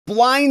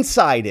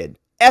blindsided,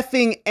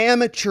 effing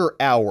amateur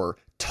hour,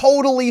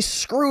 totally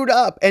screwed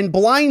up and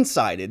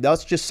blindsided.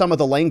 That's just some of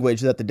the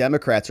language that the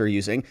Democrats are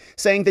using,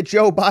 saying that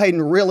Joe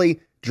Biden really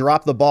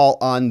dropped the ball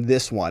on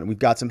this one. We've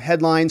got some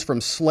headlines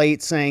from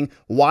Slate saying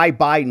why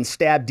Biden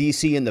stabbed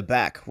DC in the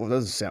back. Well, that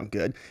doesn't sound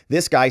good.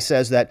 This guy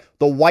says that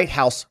the White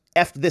House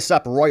effed this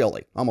up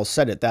royally. Almost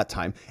said it that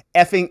time.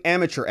 Effing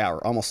amateur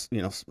hour. Almost,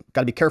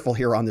 got to be careful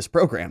here on this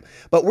program.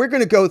 But we're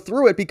going to go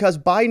through it because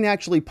Biden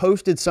actually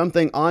posted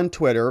something on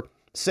Twitter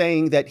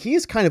saying that he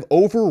is kind of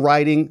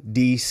overriding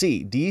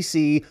DC.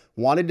 DC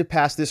wanted to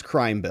pass this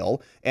crime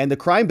bill, and the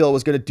crime bill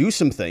was going to do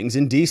some things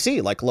in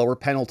DC, like lower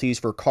penalties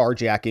for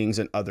carjackings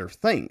and other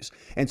things.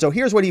 And so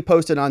here's what he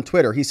posted on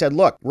Twitter. He said,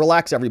 look,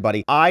 relax,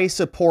 everybody. I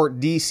support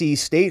DC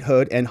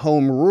statehood and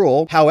home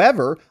rule.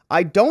 However,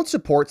 I don't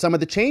support some of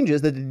the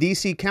changes that the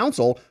DC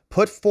Council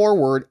put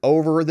forward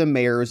over the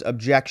mayor's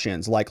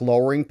objections, like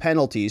lowering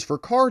penalties for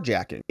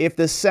carjacking. If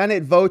the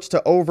Senate votes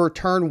to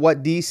overturn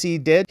what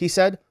DC did, he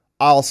said,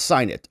 I'll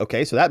sign it.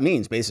 Okay, so that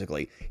means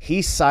basically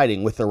he's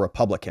siding with the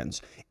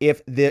Republicans.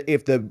 If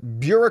the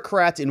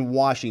bureaucrats in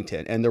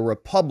Washington and the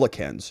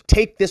Republicans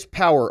take this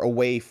power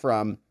away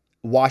from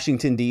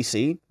Washington,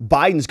 D.C.,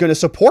 Biden's going to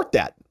support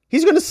that.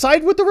 He's going to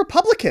side with the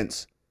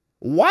Republicans.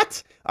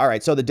 What? All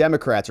right, so the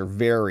Democrats are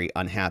very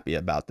unhappy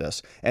about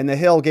this. And The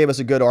Hill gave us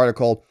a good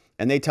article,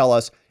 and they tell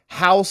us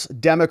House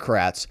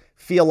Democrats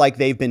feel like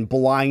they've been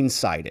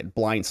blindsided,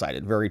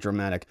 very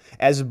dramatic,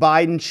 as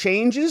Biden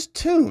changes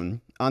tune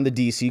on the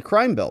DC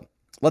crime bill.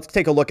 Let's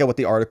take a look at what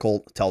the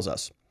article tells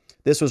us.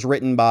 This was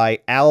written by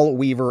Al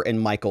Weaver and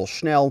Michael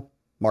Schnell,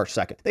 March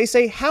 2nd. They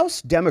say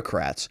House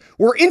Democrats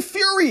were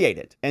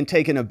infuriated and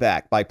taken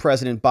aback by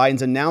President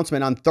Biden's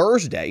announcement on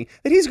Thursday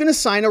that he's going to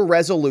sign a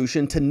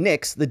resolution to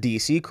nix the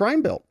DC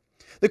crime bill.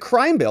 The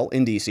crime bill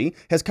in DC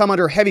has come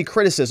under heavy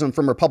criticism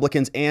from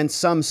Republicans and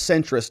some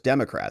centrist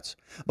Democrats.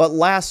 But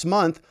last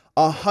month,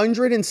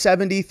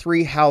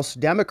 173 House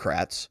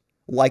Democrats,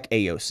 like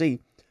AOC,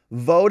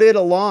 voted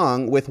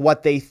along with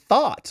what they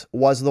thought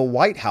was the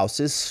White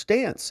House's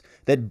stance,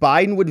 that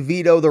Biden would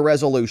veto the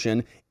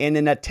resolution in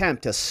an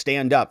attempt to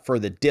stand up for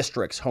the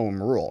district's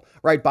home rule.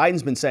 Right?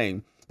 Biden's been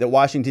saying that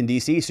Washington,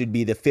 D.C. should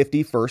be the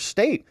 51st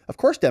state. Of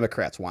course,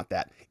 Democrats want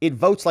that. It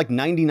votes like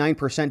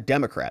 99%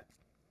 Democrat.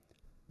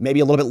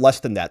 Maybe a little bit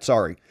less than that,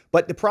 sorry.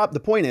 But the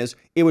point is,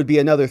 it would be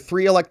another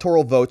 3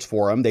 electoral votes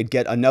for them. They'd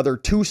get another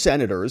 2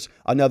 senators,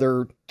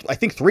 another, I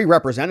think, 3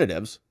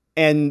 representatives.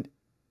 And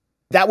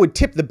that would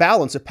tip the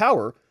balance of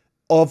power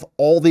of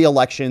all the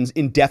elections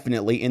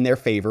indefinitely in their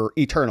favor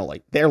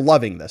eternally. They're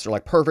loving this. They're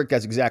like, perfect,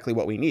 that's exactly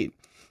what we need.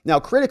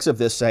 Now, critics of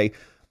this say,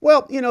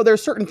 well,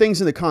 there's certain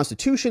things in the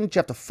Constitution that you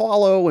have to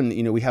follow. And,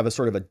 we have a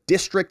sort of a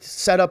district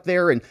set up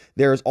there. And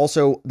there's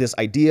also this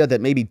idea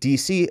that maybe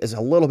DC is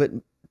a little bit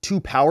too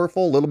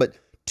powerful, a little bit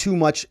too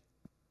much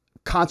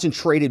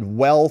concentrated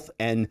wealth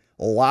and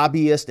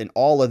lobbyists and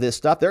all of this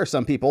stuff. There are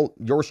some people,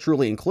 yours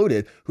truly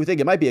included, who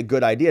think it might be a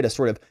good idea to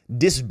sort of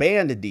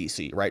disband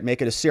DC, right?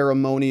 Make it a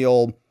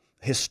ceremonial,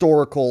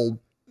 historical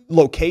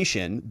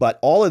location. But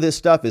all of this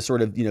stuff is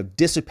sort of,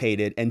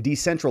 dissipated and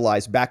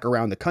decentralized back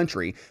around the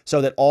country so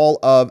that all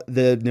of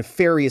the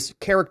nefarious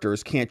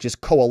characters can't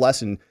just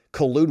coalesce and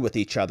collude with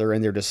each other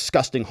in their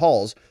disgusting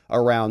halls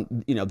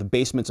around, the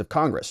basements of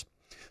Congress.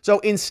 So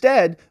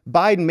instead,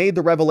 Biden made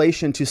the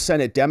revelation to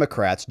Senate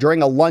Democrats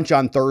during a lunch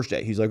on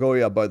Thursday. He's like, oh,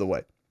 yeah, by the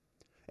way.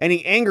 And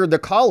he angered the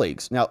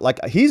colleagues. Now,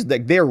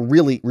 they're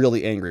really,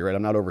 really angry, right?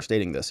 I'm not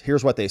overstating this.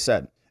 Here's what they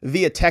said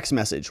via text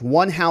message.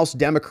 One House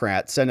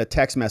Democrat sent a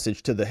text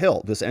message to The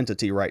Hill, this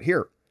entity right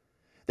here.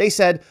 They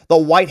said the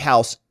White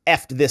House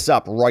effed this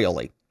up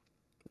royally.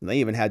 And they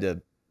even had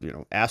to,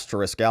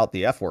 asterisk out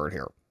the F word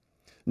here,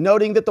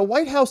 noting that the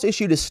White House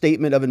issued a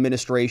statement of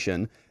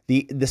administration,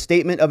 the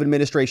statement of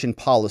administration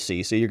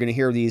policy. So you're going to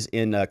hear these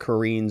in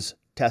Karine's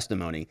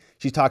testimony.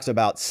 She talks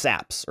about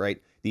SAPs, right?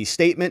 The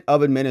statement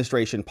of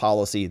administration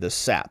policy, the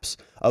SAPs,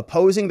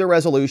 opposing the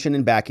resolution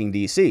and backing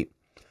DC,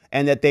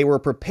 and that they were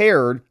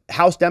prepared.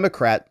 House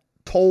Democrat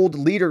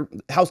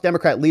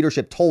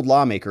leadership told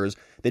lawmakers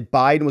that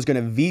Biden was going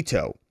to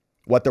veto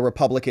what the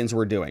Republicans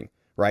were doing.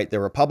 Right? The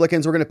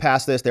Republicans were going to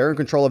pass this. They're in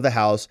control of the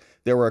House.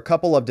 There were a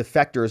couple of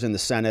defectors in the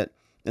Senate.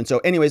 And so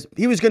anyways,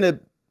 he was going to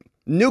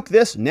nuke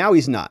this. Now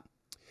he's not.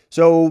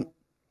 So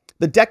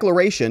the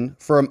declaration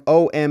from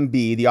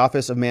OMB, the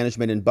Office of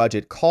Management and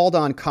Budget, called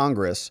on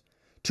Congress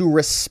to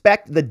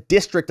respect the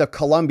District of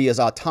Columbia's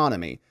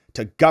autonomy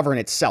to govern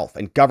itself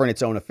and govern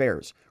its own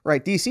affairs.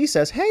 Right? DC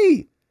says,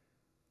 hey,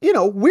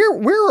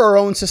 we're our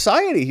own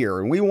society here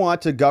and we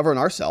want to govern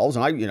ourselves.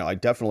 And I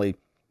definitely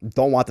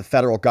don't want the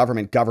federal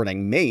government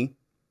governing me.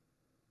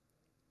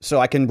 So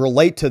I can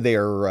relate to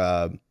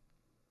their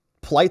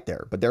plight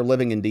there, but they're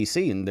living in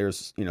DC, and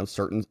there's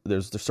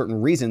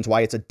certain reasons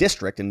why it's a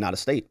district and not a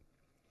state.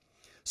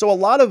 So a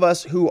lot of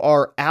us who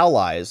are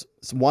allies,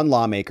 one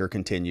lawmaker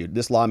continued.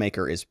 This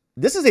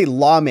is a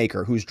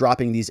lawmaker who's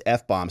dropping these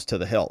F-bombs to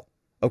The Hill.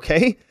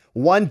 Okay,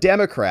 one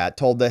Democrat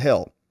told The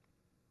Hill.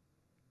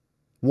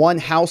 One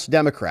House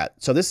Democrat.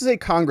 So this is a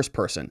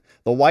congressperson.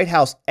 The White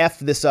House effed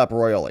this up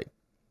royally.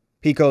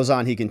 He goes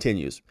on, he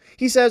continues.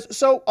 He says,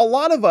 so a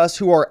lot of us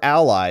who are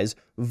allies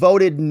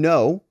voted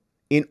no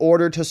in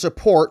order to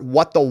support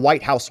what the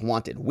White House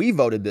wanted. We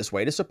voted this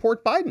way to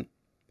support Biden.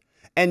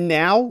 And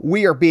now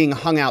we are being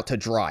hung out to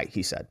dry,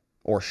 he said,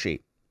 or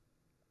she.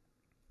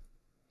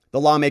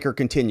 The lawmaker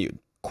continued,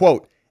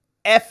 quote,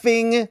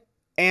 effing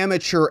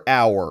amateur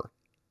hour.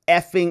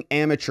 Effing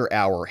amateur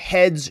hour.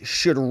 Heads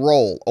should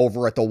roll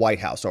over at the White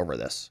House over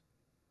this.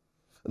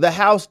 The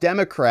House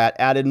Democrat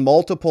added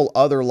multiple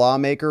other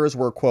lawmakers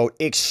were, quote,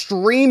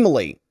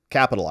 extremely,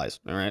 capitalized,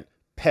 all right,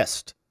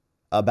 pissed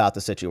about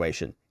the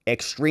situation.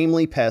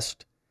 Extremely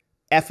pissed,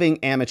 effing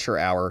amateur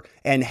hour,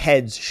 and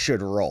heads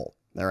should roll.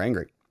 They're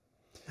angry.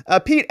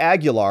 Pete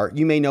Aguilar,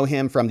 you may know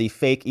him from the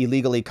fake,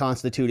 illegally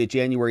constituted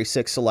January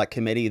 6th Select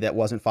Committee that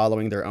wasn't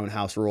following their own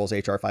House rules,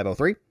 H.R.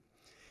 503.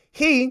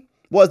 He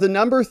was the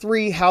number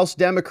 3 House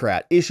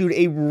Democrat, issued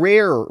a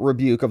rare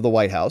rebuke of the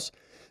White House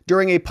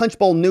during a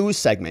Punchbowl News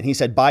segment. He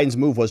said Biden's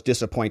move was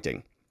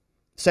disappointing.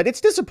 Said, it's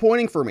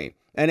disappointing for me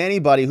and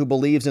anybody who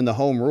believes in the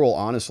home rule,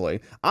 honestly.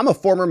 I'm a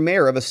former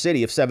mayor of a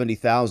city of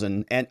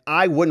 70,000, and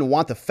I wouldn't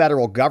want the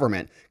federal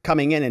government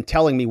coming in and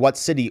telling me what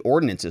city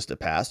ordinances to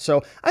pass.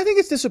 So I think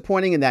it's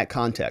disappointing in that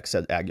context,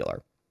 said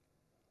Aguilar.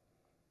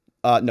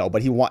 No,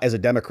 but as a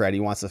Democrat, he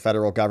wants the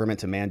federal government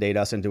to mandate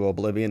us into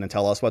oblivion and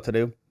tell us what to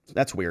do.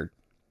 That's weird.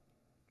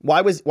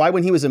 Why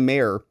when he was a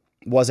mayor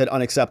was it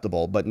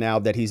unacceptable, but now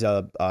that he's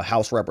a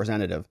House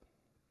representative,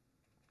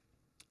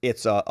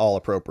 it's all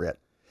appropriate.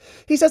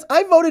 He says,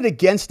 I voted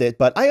against it,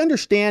 but I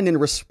understand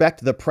and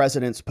respect the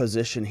president's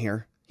position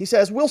here. He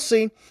says, we'll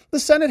see. The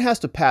Senate has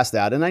to pass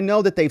that, and I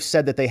know that they've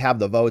said that they have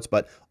the votes,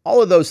 but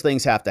all of those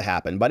things have to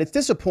happen. But it's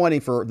disappointing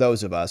for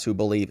those of us who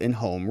believe in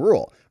home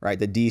rule, right?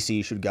 The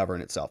D.C. should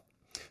govern itself.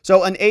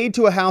 So an aide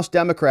to a House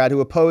Democrat who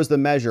opposed the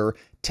measure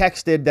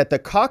texted that the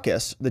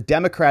caucus, the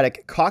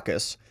Democratic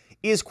caucus,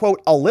 is,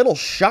 quote, a little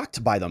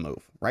shocked by the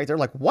move, right? They're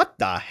like, what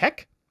the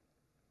heck?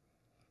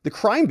 The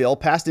crime bill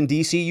passed in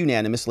D.C.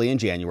 unanimously in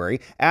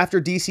January after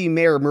D.C.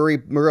 Mayor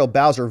Muriel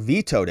Bowser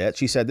vetoed it.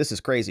 She said, this is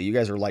crazy. You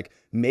guys are like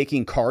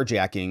making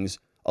carjackings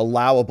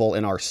allowable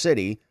in our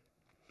city.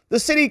 The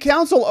city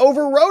council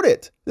overrode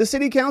it. The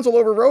city council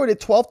overrode it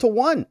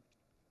 12-1.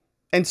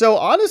 And so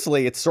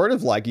honestly, it's sort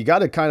of like you got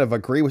to kind of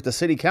agree with the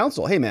city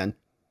council. Hey, man,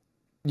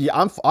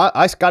 yeah,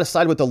 I got to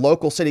side with the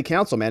local city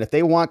council, man. If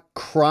they want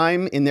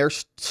crime in their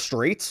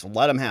streets,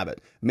 let them have it.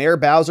 Mayor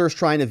Bowser's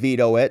trying to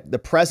veto it. The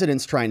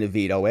president's trying to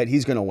veto it.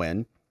 He's going to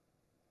win.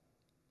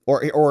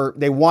 Or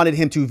they wanted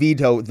him to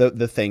veto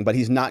the thing, but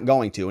he's not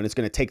going to, and it's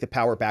going to take the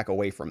power back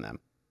away from them.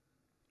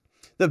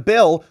 The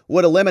bill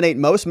would eliminate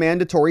most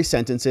mandatory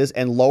sentences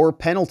and lower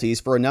penalties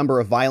for a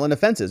number of violent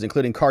offenses,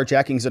 including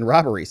carjackings and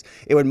robberies.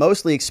 It would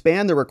mostly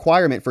expand the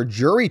requirement for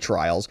jury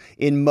trials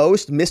in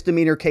most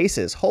misdemeanor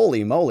cases.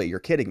 Holy moly, you're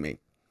kidding me.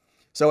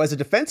 So as a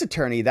defense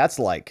attorney, that's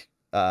like,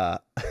 all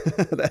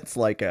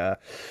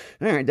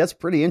right, that's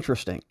pretty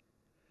interesting.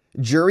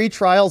 Jury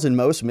trials in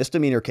most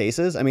misdemeanor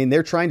cases. I mean,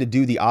 they're trying to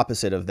do the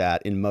opposite of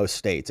that in most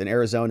states. In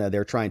Arizona,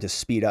 they're trying to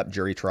speed up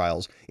jury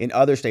trials. In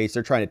other states,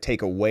 they're trying to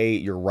take away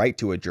your right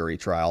to a jury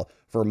trial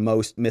for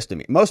most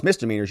misdemeanors. Most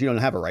misdemeanors, you don't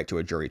have a right to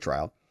a jury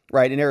trial,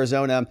 right? In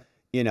Arizona,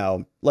 you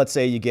know, let's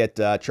say you get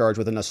charged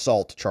with an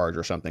assault charge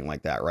or something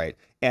like that, right?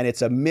 And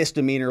it's a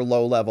misdemeanor,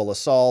 low-level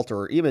assault,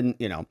 or even,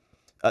 you know,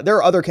 there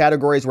are other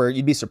categories where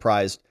you'd be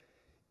surprised.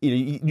 You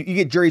know, you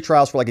get jury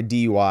trials for like a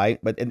DUI,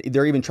 but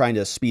they're even trying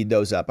to speed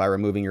those up by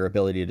removing your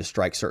ability to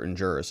strike certain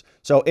jurors.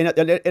 So in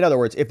other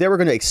words, if they were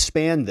going to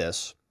expand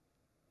this,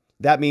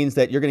 that means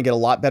that you're going to get a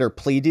lot better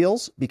plea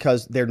deals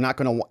because they're not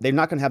going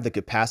to have the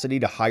capacity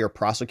to hire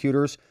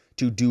prosecutors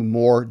to do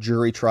more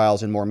jury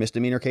trials and more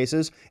misdemeanor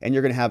cases. And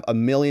you're going to have a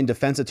million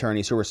defense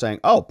attorneys who are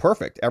saying, oh,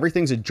 perfect.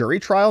 Everything's a jury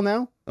trial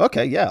now.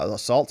 Okay. Yeah.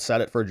 Assault, set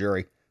it for a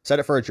jury. Set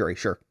it for a jury.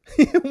 Sure.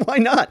 Why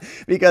not?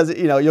 Because,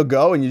 you know, you'll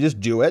go and you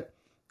just do it.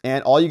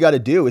 And all you got to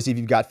do is if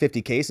you've got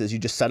 50 cases, you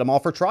just set them all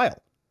for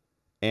trial.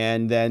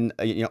 And then,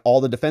 you know,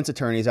 all the defense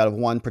attorneys out of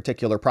one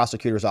particular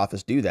prosecutor's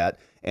office do that.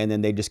 And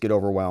then they just get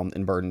overwhelmed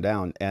and burdened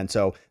down. And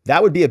so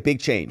that would be a big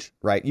change,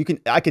 right?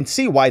 I can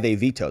see why they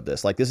vetoed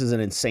this. Like, this is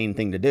an insane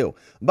thing to do.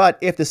 But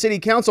if the city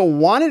council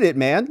wanted it,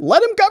 man,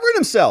 let them govern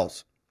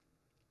themselves.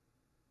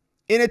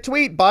 In a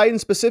tweet, Biden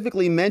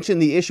specifically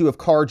mentioned the issue of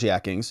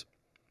carjackings.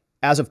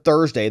 As of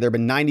Thursday, there have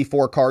been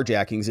 94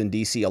 carjackings in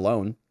D.C.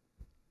 alone.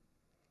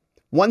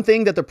 One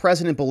thing that the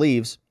president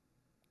believes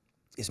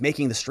is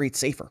making the streets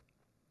safer.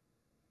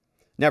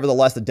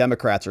 Nevertheless, the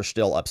Democrats are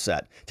still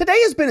upset. Today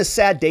has been a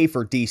sad day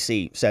for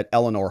D.C., said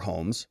Eleanor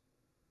Holmes,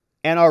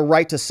 and our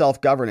right to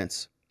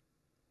self-governance.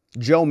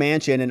 Joe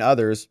Manchin and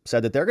others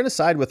said that they're going to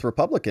side with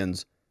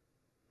Republicans.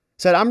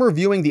 Said, I'm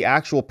reviewing the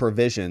actual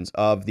provisions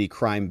of the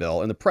crime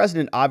bill, and the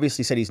president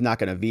obviously said he's not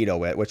going to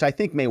veto it, which I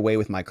think may weigh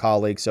with my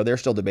colleagues, so they're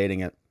still debating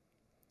it.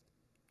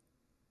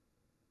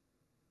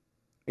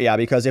 Yeah,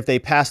 because if they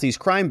pass these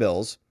crime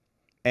bills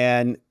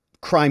and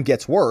crime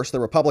gets worse,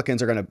 the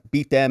Republicans are going to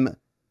beat them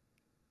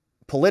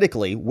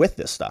politically with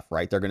this stuff,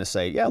 right? They're going to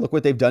say, yeah, look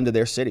what they've done to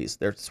their cities.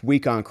 They're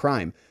weak on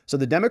crime. So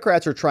the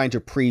Democrats are trying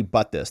to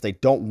pre-butt this. They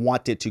don't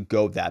want it to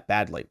go that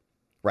badly,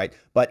 right?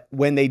 But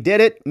when they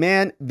did it,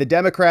 man, the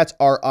Democrats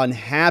are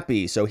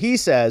unhappy. So he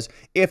says,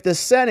 if the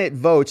Senate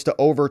votes to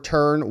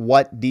overturn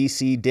what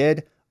DC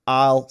did,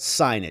 I'll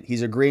sign it.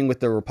 He's agreeing with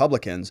the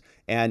Republicans,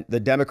 and the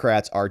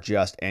Democrats are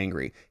just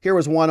angry. Here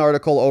was one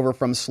article over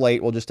from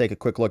Slate. We'll just take a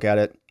quick look at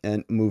it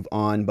and move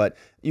on, but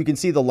you can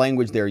see the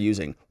language they're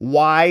using.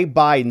 Why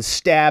Biden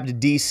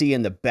stabbed DC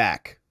in the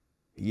back.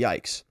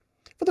 Yikes.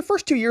 For the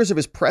first 2 years of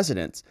his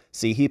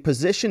presidency, he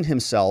positioned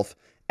himself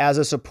as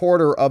a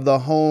supporter of the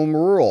home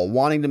rule,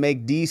 wanting to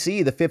make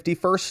DC the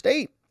 51st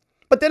state.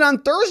 But then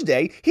on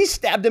Thursday, he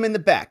stabbed him in the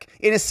back.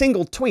 In a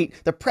single tweet,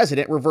 the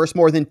president reversed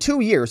more than 2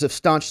 years of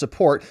staunch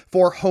support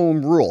for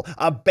home rule,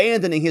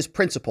 abandoning his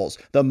principles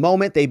the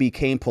moment they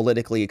became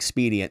politically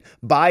expedient.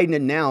 Biden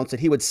announced that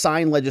he would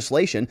sign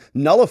legislation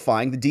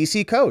nullifying the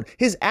DC code.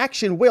 His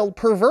action will,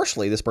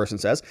 perversely, this person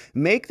says,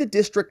 make the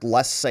district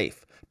less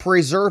safe,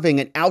 preserving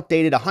an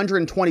outdated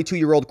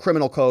 122-year-old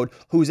criminal code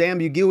whose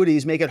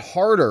ambiguities make it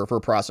harder for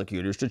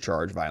prosecutors to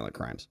charge violent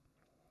crimes.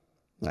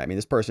 I mean,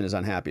 this person is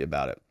unhappy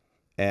about it.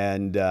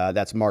 And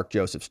that's Mark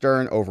Joseph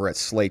Stern over at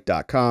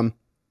slate.com.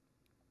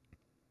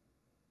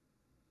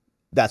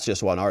 That's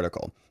just one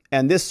article.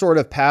 And this sort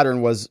of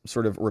pattern was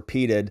sort of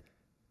repeated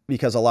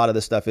because a lot of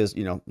this stuff is,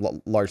 you know,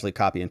 largely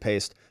copy and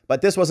paste.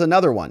 But this was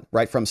another one,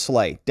 right, from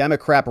Slate.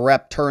 Democrat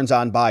rep turns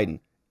on Biden.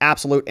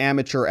 Absolute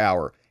amateur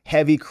hour.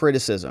 Heavy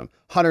criticism.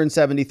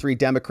 173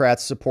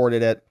 Democrats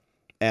supported it.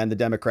 And the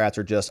Democrats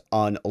are just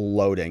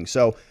unloading.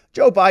 So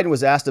Joe Biden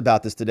was asked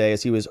about this today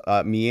as he was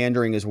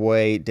meandering his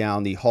way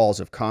down the halls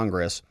of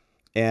Congress.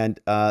 And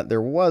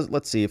there was,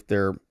 let's see if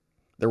there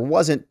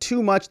wasn't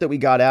too much that we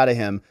got out of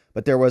him,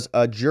 but there was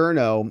a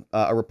journo,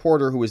 a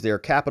reporter who was there,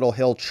 Capitol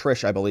Hill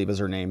Trish, I believe is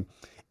her name.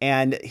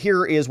 And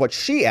here is what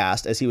she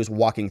asked as he was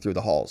walking through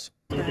the halls.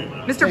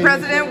 Mr.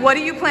 President, what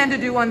do you plan to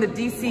do on the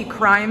DC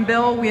crime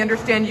bill? We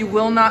understand you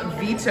will not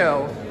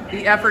veto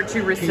the effort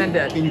to rescind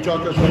it. Can you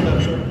talk to us about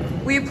that, sir?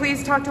 Will you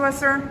please talk to us,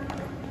 sir?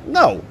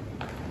 No.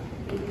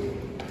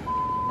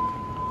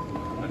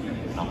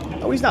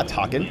 Oh, he's not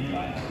talking.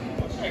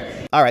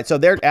 All right, so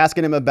they're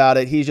asking him about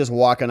it. He's just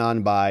walking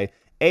on by.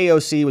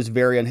 AOC was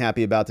very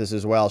unhappy about this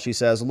as well. She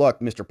says, look,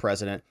 Mr.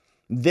 President,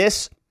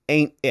 this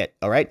ain't it,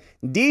 all right?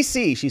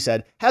 DC, she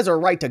said, has a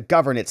right to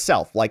govern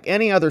itself like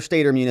any other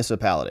state or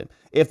municipality.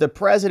 If the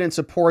president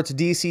supports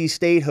DC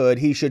statehood,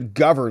 he should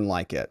govern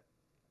like it.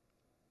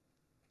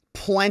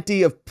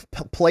 Plenty of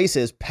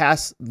places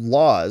pass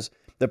laws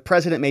the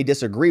president may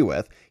disagree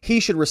with. He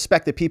should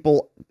respect the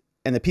people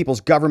and the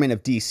people's government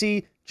of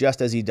DC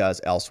just as he does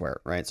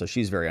elsewhere, right? So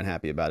she's very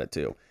unhappy about it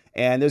too.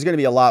 And there's going to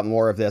be a lot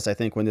more of this, I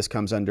think, when this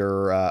comes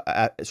under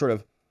sort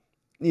of,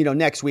 you know,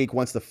 next week,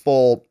 once the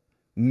full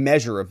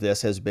measure of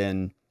this has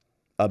been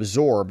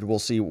absorbed, we'll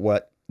see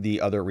what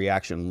the other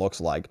reaction looks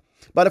like.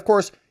 But of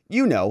course,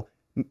 you know,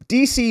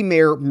 DC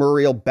Mayor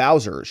Muriel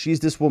Bowser, she's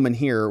this woman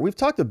here. We've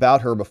talked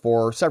about her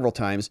before several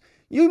times.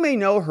 You may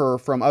know her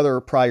from other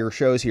prior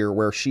shows here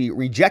where she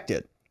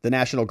rejected the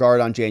National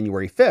Guard on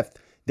January 5th.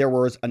 There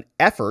was an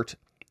effort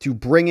to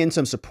bring in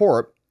some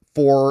support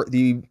for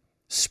the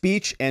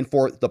speech and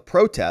for the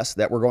protests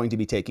that were going to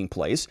be taking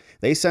place.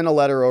 They sent a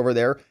letter over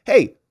there.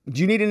 Hey, do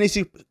you need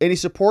any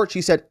support?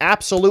 She said,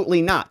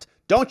 absolutely not.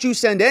 Don't you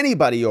send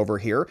anybody over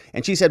here.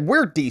 And she said,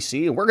 we're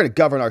DC and we're going to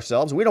govern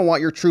ourselves. We don't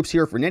want your troops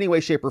here in any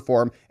way, shape, or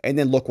form. And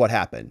then look what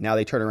happened. Now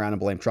they turn around and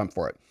blame Trump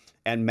for it.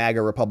 And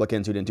MAGA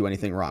Republicans who didn't do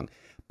anything wrong.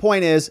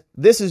 Point is,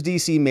 this is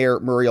DC Mayor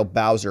Muriel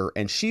Bowser,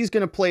 and she's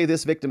going to play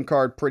this victim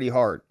card pretty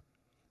hard.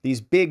 These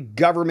big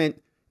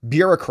government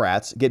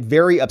bureaucrats get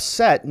very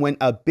upset when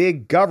a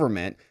big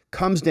government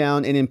comes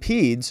down and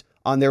impedes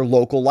on their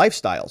local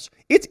lifestyles.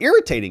 It's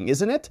irritating,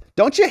 isn't it?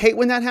 Don't you hate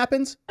when that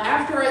happens?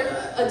 After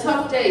a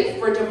tough day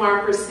for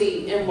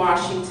democracy in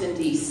Washington,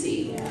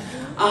 D.C.,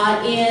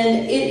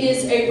 and it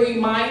is a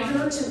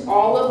reminder to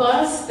all of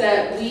us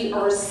that we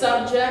are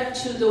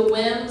subject to the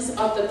whims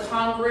of the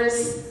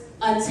Congress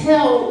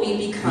until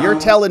we become... You're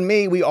telling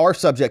me we are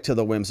subject to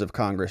the whims of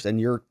Congress and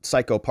your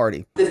psycho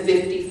party. ...the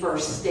 51st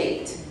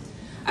state.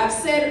 I've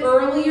said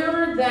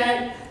earlier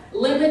that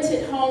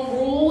limited home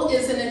rule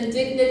is an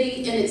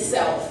indignity in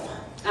itself.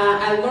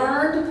 I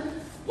learned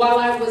while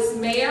I was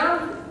mayor,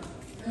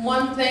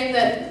 one thing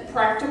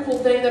practical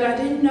thing that I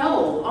didn't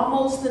know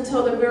almost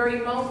until the very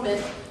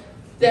moment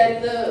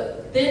that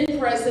the then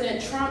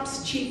President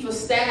Trump's chief of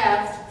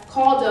staff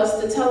called us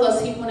to tell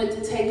us he wanted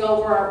to take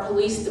over our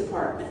police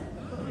department.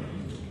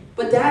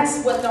 But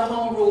that's what the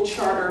Home Rule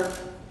Charter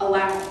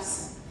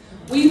allows.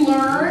 We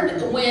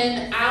learned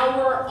when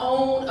our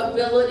own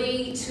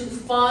ability to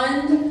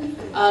fund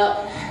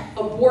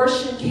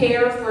abortion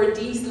care for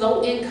these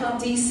low-income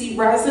DC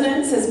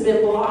residents has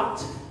been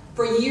blocked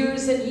for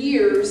years and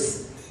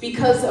years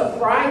because of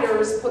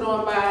riders put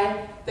on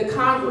by the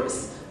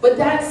Congress. But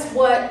that's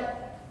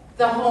what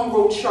the Home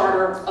Rule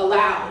Charter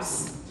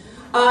allows.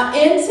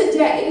 And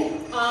today,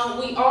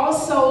 we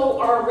also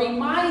are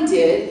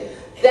reminded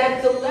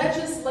that the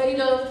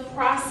legislative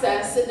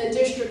process in the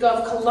District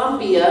of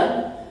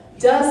Columbia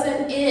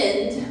doesn't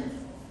end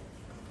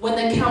when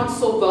the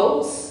council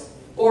votes,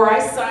 or I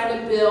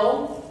sign a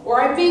bill,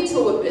 or I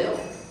veto a bill.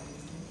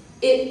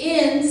 It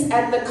ends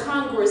at the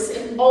Congress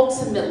and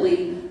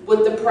ultimately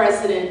with the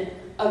President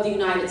of the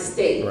United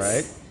States.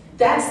 Right.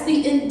 That's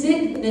the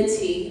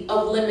indignity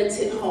of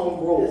limited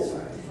home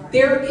rule.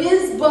 There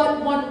is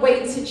but one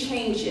way to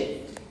change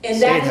it,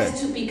 and that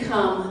is to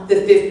become the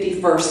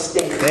 51st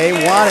state. They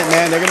want it,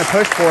 man. They're going to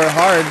push for it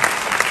hard.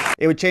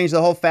 It would change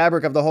the whole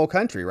fabric of the whole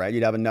country, right?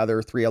 You'd have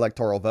another 3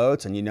 electoral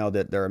votes, and you know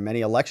that there are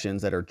many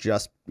elections that are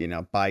just, you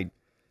know, by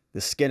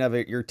the skin of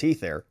your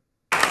teeth there.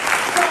 So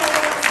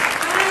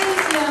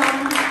I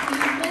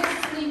am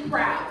immensely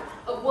proud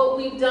of what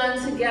we've done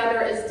together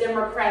as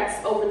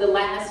Democrats over the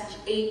last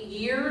 8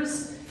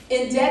 years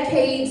and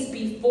decades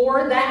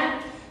before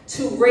that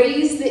to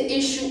raise the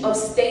issue of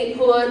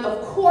statehood.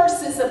 Of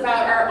course, it's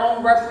about our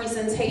own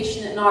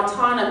representation and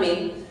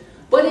autonomy,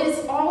 but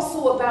it's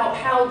also about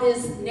how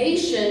this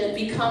nation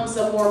becomes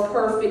a more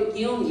perfect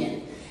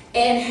union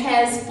and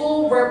has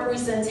full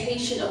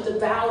representation of the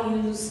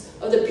values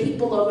of the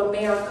people of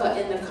America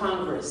in the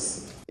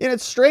Congress. And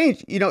it's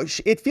strange, you know,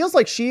 it feels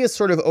like she is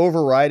sort of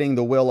overriding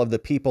the will of the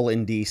people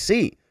in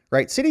D.C.,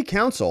 right? City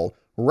Council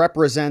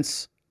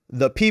represents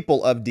the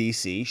people of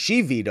D.C.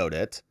 She vetoed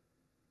it,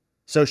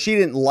 so she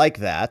didn't like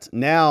that.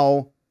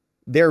 Now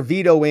they're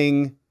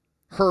vetoing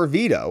her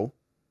veto,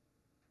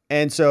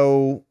 and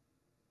so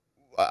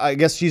I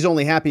guess she's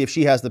only happy if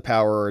she has the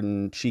power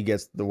and she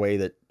gets the way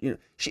that, you know,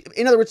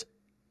 in other words,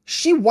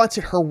 she wants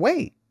it her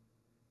way.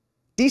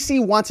 D.C.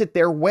 wants it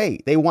their way.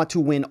 They want to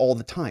win all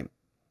the time.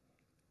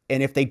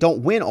 And if they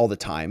don't win all the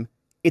time,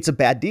 it's a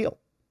bad deal.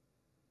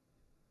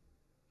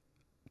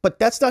 But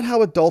that's not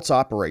how adults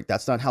operate.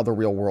 That's not how the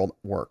real world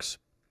works.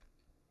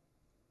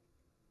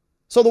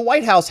 So the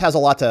White House has a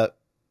lot to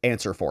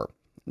answer for.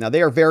 Now,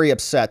 they are very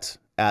upset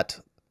at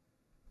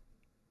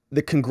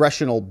the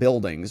congressional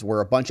buildings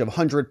where a bunch of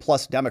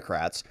 100+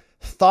 Democrats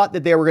thought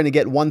that they were going to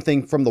get one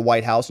thing from the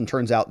White House, and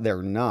turns out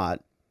they're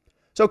not.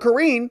 So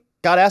Karine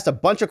got asked a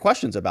bunch of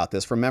questions about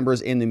this from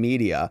members in the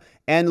media,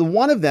 and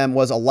one of them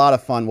was a lot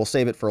of fun. We'll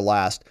save it for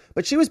last.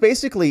 But she was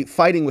basically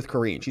fighting with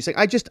Karine. She's saying,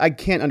 I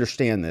can't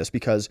understand this,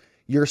 because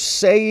you're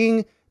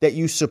saying that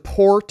you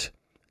support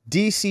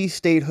DC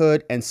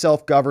statehood and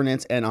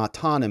self-governance and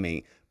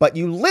autonomy, but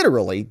you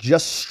literally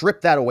just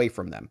strip that away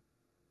from them.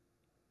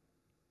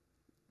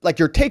 Like,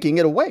 you're taking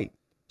it away.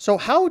 So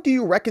how do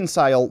you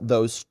reconcile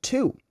those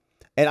two?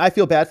 And I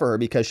feel bad for her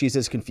because she's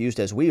as confused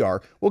as we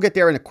are. We'll get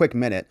there in a quick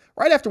minute,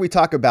 right after we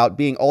talk about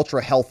being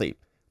ultra healthy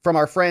from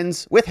our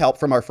friends, with help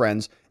from our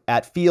friends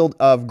at Field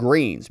of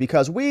Greens,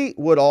 because we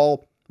would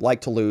all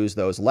like to lose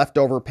those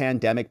leftover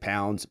pandemic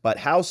pounds. But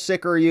how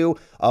sick are you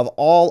of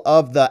all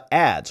of the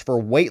ads for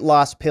weight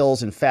loss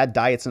pills and fad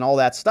diets and all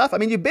that stuff? I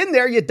mean, you've been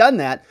there, you've done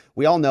that.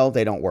 We all know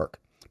they don't work.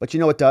 But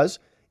you know what does?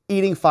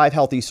 Eating 5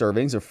 healthy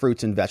servings of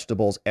fruits and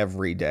vegetables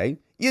every day.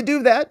 You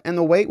do that, and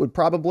the weight would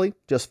probably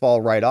just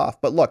fall right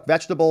off. But look,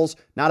 vegetables,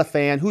 not a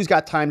fan. Who's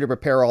got time to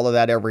prepare all of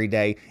that every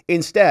day?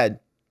 Instead,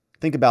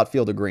 think about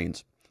Field of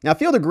Greens. Now,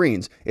 Field of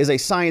Greens is a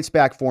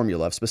science-backed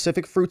formula of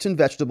specific fruits and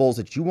vegetables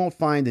that you won't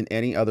find in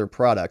any other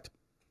product.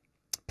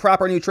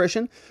 Proper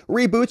nutrition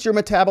reboots your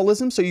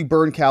metabolism so you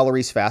burn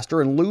calories faster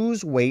and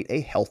lose weight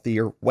a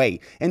healthier way.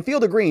 And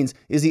Field of Greens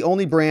is the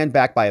only brand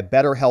backed by a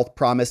better health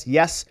promise.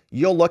 Yes,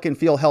 you'll look and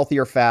feel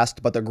healthier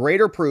fast, but the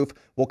greater proof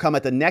will come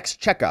at the next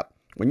checkup.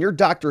 When your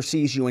doctor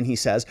sees you and he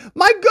says,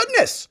 "My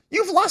goodness,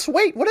 you've lost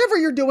weight. Whatever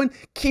you're doing,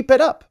 keep it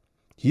up."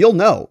 You'll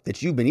know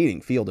that you've been eating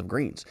Field of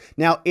Greens.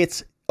 Now,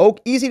 it's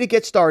easy to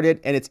get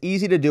started, and it's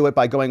easy to do it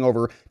by going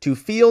over to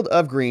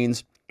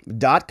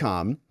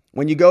fieldofgreens.com.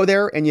 When you go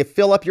there and you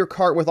fill up your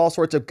cart with all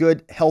sorts of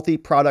good, healthy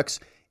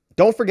products,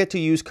 don't forget to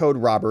use code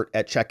Robert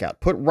at checkout.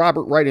 Put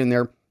Robert right in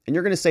there, and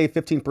you're going to save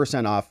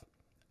 15% off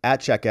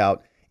at checkout.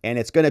 And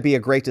it's going to be a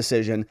great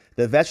decision.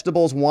 The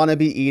vegetables want to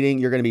be eating.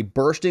 You're going to be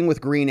bursting with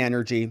green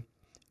energy.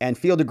 And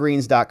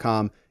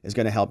fieldofgreens.com is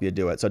going to help you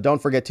do it. So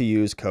don't forget to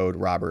use code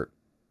Robert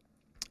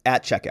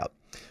at checkout.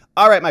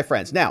 All right, my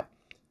friends. Now,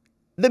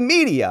 the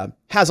media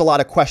has a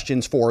lot of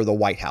questions for the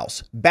White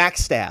House.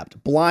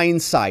 Backstabbed,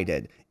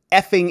 blindsided,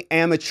 effing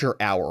amateur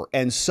hour,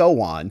 and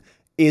so on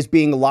is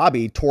being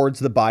lobbied towards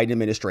the Biden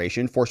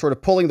administration for sort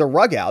of pulling the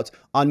rug out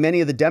on many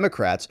of the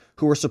Democrats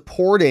who are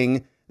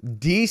supporting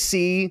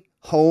DC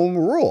home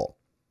rule.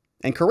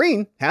 And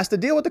Karine has to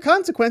deal with the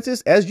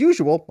consequences as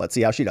usual. Let's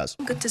see how she does.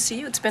 Good to see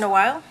you. It's been a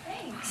while.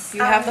 Thanks.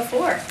 You have the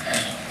floor.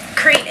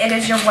 Karine, it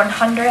is your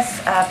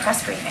 100th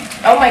press briefing.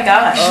 Oh my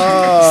gosh.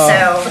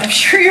 So I'm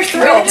sure you're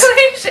thrilled.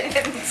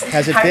 congratulations.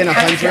 Has it been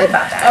How do you feel 100?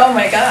 about that? Oh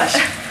my gosh.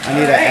 I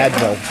need an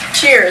Advil.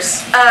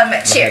 Cheers. Cheers. Have a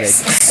headache.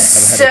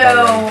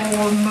 So,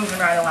 moving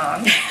right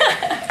along.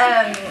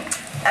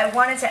 I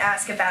wanted to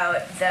ask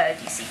about the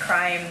DC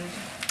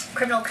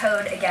criminal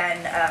code again.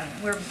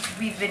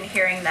 We've been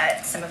hearing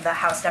that some of the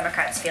House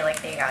Democrats feel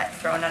like they got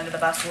thrown under the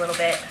bus a little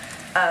bit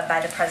by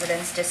the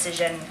president's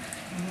decision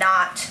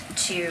not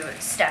to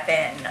step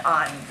in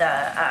on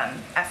the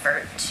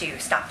effort to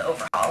stop the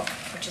overhaul,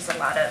 which is a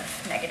lot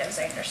of negatives,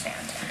 I understand,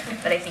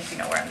 but I think you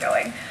know where I'm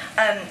going.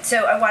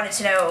 So I wanted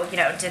to know,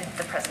 did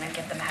the president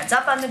give them a heads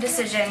up on the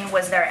decision?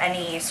 Was there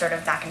any sort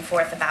of back and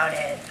forth about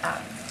it?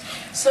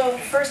 So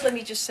first, let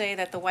me just say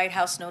that the White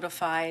House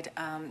notified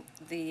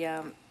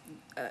the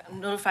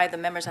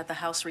members at the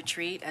House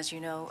retreat, as you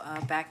know,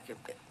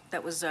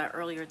 that was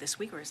earlier this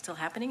week, or it's still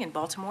happening in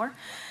Baltimore.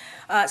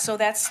 So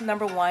that's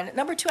number one.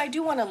 Number two, I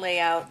do want to lay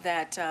out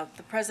that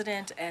the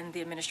president and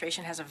the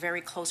administration has a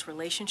very close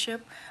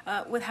relationship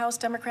with House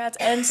Democrats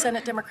and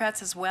Senate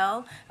Democrats as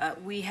well.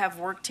 We have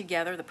worked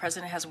together. The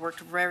president has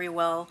worked very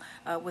well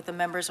with the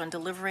members on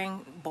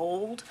delivering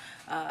bold,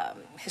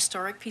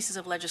 historic pieces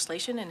of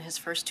legislation in his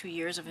first 2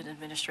 years of an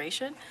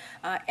administration,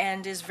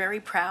 and is very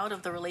proud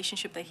of the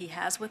relationship that he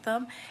has with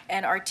them.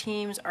 And our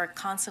teams are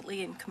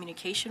constantly in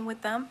communication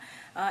with them.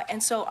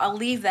 And so I'll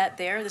leave that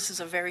there. This is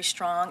a very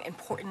strong,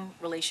 important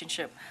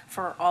relationship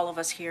for all of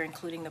us here,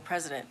 including the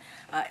president.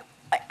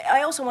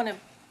 I also want to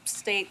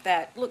state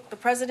that, look, the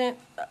president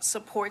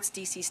supports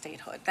D.C.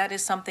 statehood. That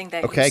is something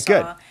that you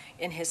saw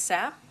in his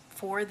SAP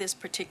for this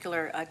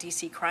particular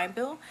D.C. crime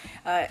bill.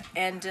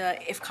 And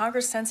if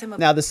Congress sends him a...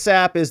 Now, the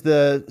SAP is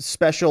the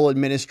Special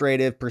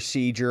Administrative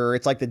Procedure.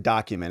 It's like the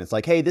document. It's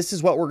like, hey, this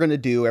is what we're going to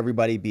do.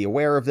 Everybody be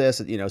aware of this.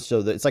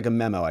 So that it's like a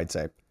memo, I'd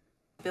say.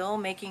 Bill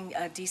making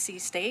D.C.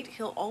 state,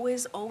 he'll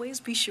always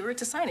be sure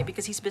to sign it,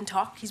 because he's been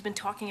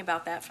talking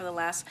about that for the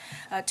last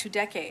 2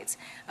 decades.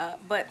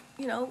 But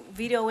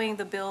vetoing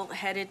the bill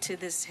headed to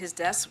his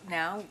desk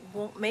now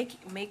won't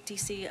make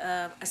D.C.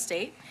 a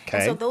state. Okay.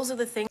 And so those are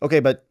the things. Okay,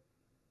 but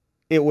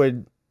it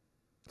would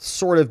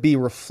sort of be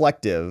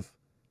reflective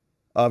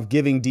of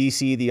giving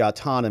D.C. the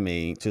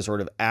autonomy to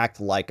sort of act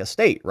like a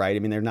state, right? I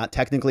mean, they're not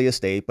technically a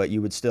state, but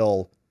you would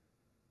still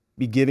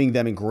be giving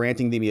them and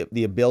granting them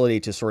the ability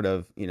to sort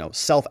of,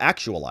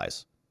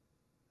 self-actualize,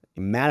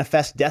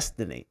 manifest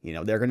destiny.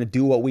 They're going to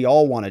do what we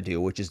all want to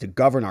do, which is to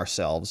govern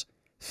ourselves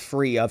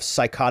free of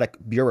psychotic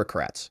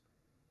bureaucrats.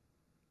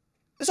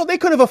 So they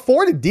could have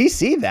afforded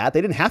D.C. that.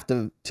 They didn't have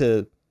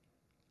to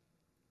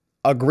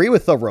agree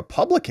with the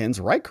Republicans,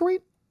 right, Karine?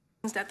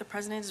 That the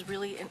president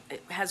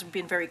has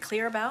been very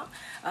clear about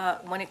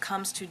when it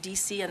comes to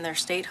D.C. and their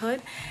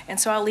statehood. And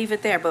so I'll leave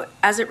it there. But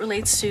as it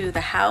relates to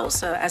the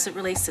House, as it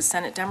relates to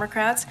Senate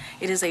Democrats,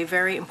 it is a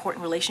very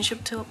important relationship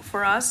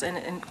for us,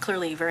 and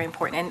clearly very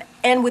important.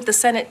 And with the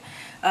Senate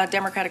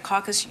Democratic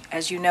Caucus,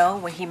 as you know,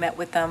 when he met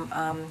with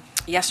them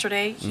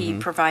yesterday, he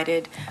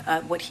provided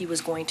what he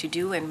was going to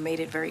do and made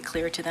it very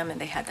clear to them,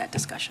 and they had that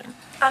discussion.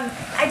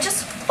 I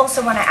just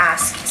also want to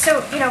ask,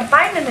 so,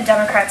 Biden and the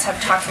Democrats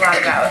have talked a lot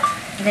about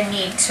the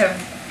need to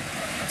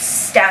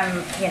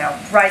stem,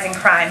 rising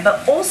crime,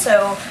 but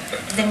also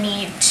the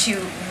need to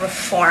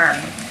reform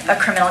a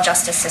criminal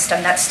justice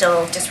system that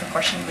still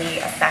disproportionately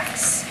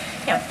affects,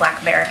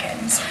 Black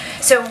Americans.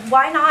 So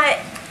why not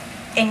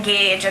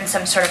engage in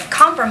some sort of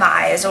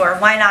compromise, or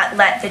why not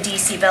let the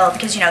D.C. bill,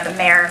 because, the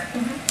mayor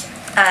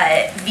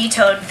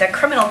vetoed the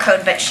criminal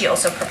code, but she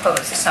also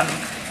proposed some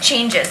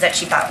changes that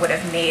she thought would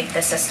have made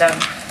the system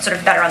sort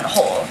of better on the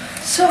whole.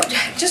 So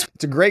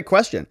it's a great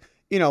question.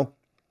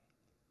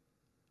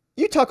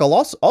 You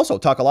also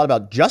talk a lot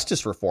about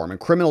justice reform and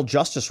criminal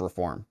justice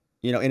reform.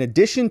 In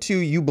addition to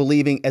you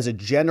believing as a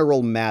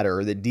general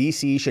matter that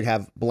D.C. should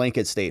have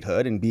blanket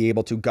statehood and be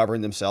able to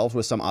govern themselves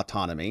with some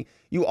autonomy,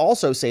 you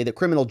also say that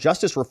criminal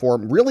justice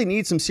reform really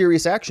needs some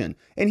serious action.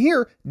 And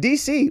here,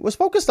 D.C. was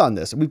focused on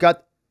this. We've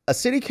got a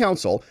city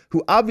council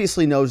who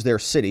obviously knows their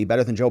city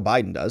better than Joe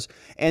Biden does,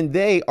 and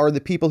they are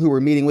the people who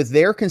are meeting with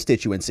their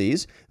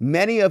constituencies,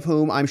 many of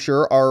whom I'm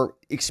sure are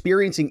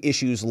experiencing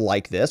issues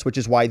like this, which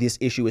is why this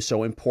issue is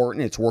so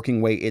important. It's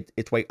working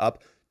its way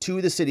up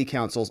to the city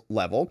council's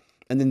level,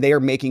 and then they are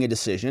making a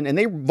decision, and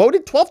they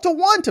voted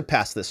 12-1 to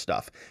pass this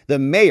stuff. The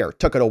mayor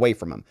took it away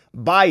from him.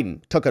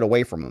 Biden took it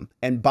away from him,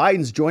 and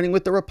Biden's joining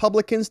with the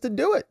Republicans to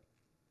do it.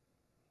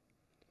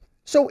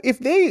 So if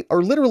they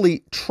are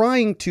literally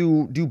trying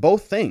to do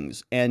both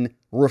things and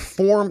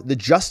reform the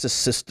justice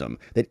system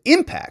that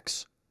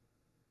impacts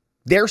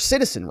their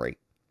citizenry,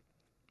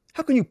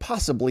 how can you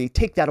possibly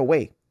take that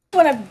away? I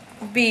want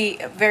to be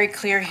very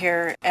clear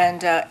here,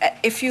 and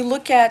if you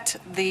look at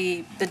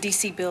the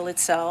D.C. bill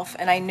itself,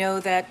 and I know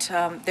that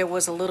there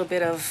was a little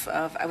bit of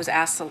I was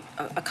asked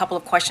a couple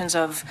of questions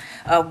of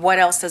what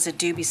else does it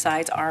do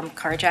besides armed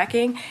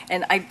carjacking,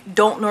 and I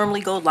don't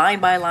normally go line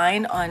by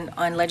line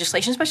on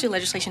legislation, especially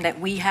legislation that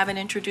we haven't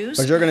introduced.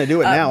 But you're going to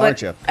do it now,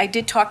 aren't you? I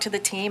did talk to the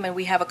team, and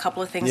we have a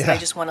couple of things that I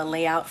just want to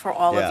lay out for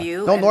all of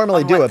you. Don't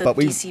normally do it, but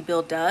the D.C.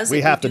 bill does. We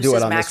have to do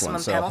it on this maximum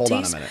one, so hold on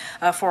a penalties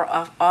minute.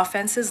 For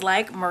offenses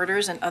like murder,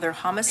 murders and other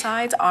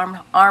homicides,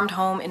 armed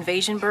home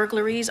invasion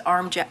burglaries,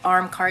 armed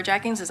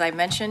carjackings, as I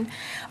mentioned,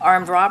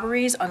 armed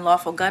robberies,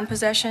 unlawful gun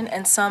possession,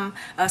 and some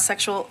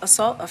sexual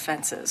assault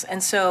offenses.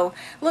 And so,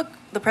 look,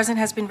 the president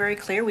has been very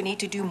clear. We need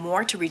to do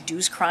more to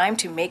reduce crime,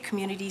 to make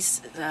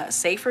communities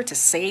safer, to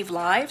save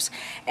lives.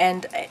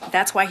 And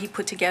that's why he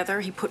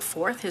put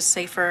forth his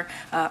Safer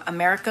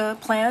America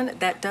plan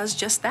that does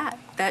just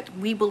that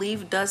we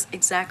believe does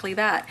exactly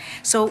that.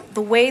 So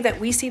the way that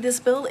we see this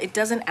bill, it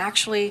doesn't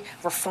actually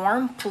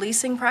reform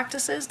policing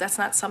practices. That's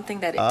not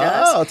something that it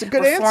does. Oh, it's a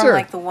good reform answer.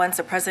 Like the ones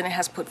the president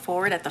has put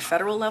forward at the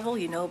federal level.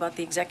 You know about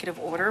the executive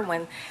order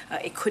when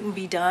it couldn't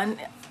be done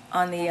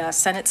on the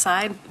Senate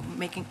side,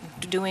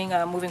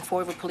 moving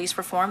forward with police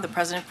reform. The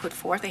president put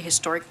forth a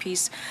historic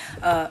piece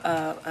of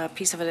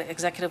an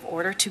executive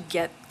order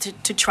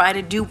to try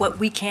to do what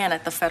we can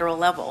at the federal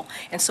level.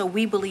 And so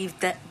we believe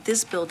that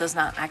this bill does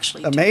not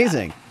actually do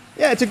that.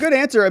 Yeah, it's a good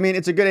answer. I mean,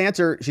 it's a good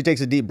answer. She takes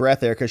a deep breath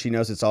there because she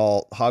knows it's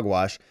all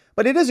hogwash.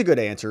 But it is a good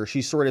answer.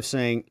 She's sort of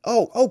saying,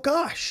 oh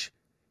gosh.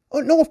 Oh,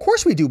 no, of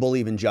course we do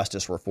believe in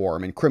justice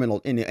reform and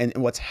and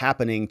what's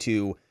happening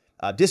to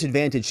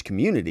disadvantaged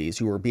communities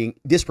who are being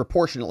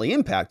disproportionately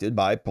impacted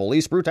by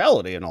police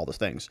brutality and all those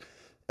things.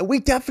 And we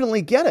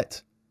definitely get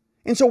it.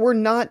 And so we're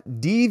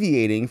not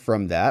deviating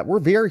from that. We're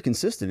very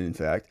consistent, in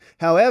fact.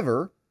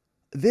 However,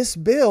 this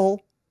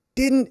bill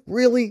didn't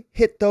really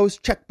hit those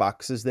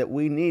checkboxes that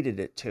we needed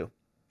it to.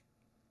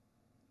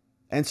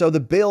 And so the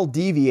bill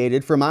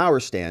deviated from our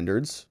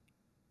standards.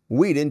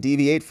 We didn't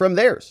deviate from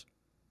theirs,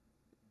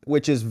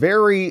 which is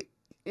very,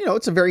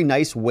 it's a very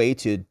nice way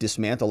to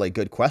dismantle a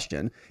good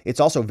question. It's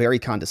also very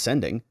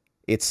condescending.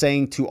 It's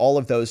saying to all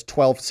of those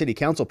 12 city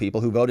council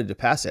people who voted to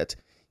pass it,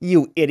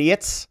 you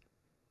idiots.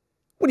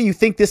 What do you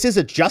think this is,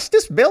 a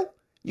justice bill?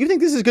 You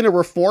think this is going to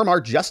reform our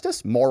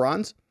justice?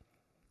 Morons.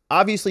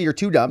 Obviously, you're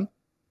too dumb.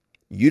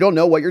 You don't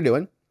know what you're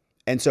doing.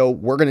 And so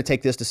we're going to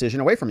take this decision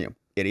away from you,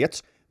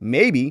 idiots.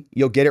 Maybe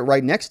you'll get it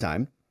right next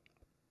time.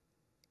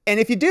 And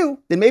if you do,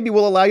 then maybe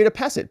we'll allow you to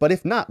pass it. But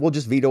if not, we'll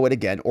just veto it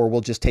again, or we'll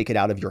just take it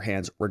out of your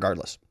hands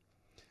regardless.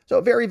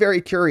 So very,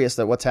 very curious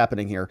that what's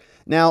happening here.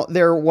 Now,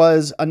 there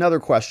was another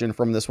question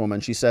from this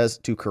woman. She says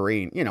to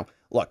Karine,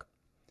 look,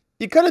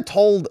 you could have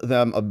told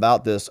them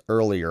about this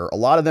earlier. A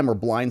lot of them are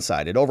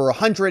blindsided. Over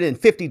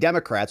 150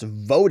 Democrats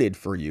voted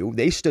for you.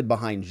 They stood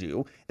behind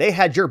you. They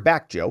had your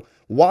back, Joe.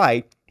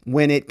 Why,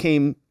 when it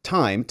came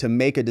time to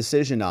make a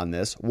decision on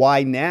this,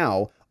 why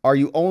now are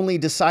you only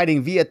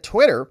deciding via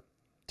Twitter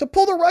to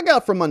pull the rug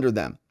out from under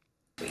them?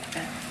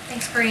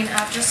 Thanks, Karine.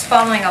 Just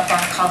following up on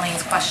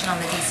Colleen's question on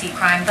the D.C.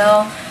 crime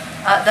bill,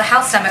 the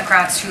House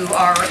Democrats who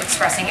are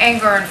expressing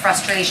anger and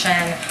frustration,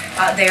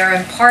 they are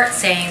in part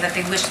saying that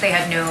they wish they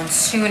had known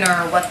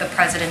sooner what the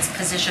president's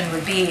position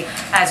would be.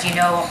 As you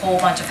know, a whole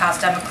bunch of House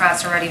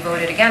Democrats already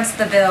voted against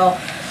the bill.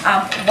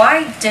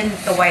 Why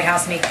didn't the White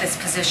House make this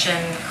position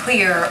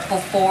clear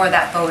before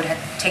that vote had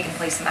taken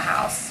place in the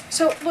House?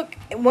 So, look,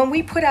 when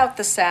we put out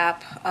the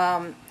SAP,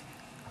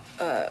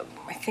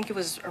 I think it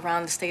was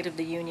around the State of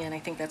the Union. I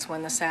think that's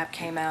when the SAP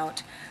came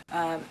out.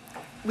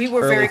 We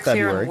were very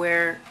clear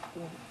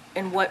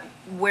on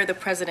where the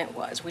president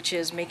was, which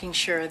is making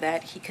sure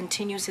that he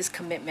continues his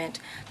commitment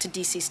to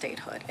D.C.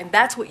 statehood. And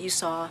that's what you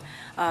saw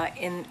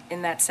in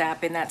that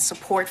SAP, in that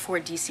support for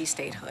D.C.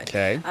 statehood.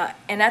 Okay.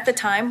 And at the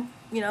time,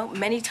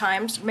 many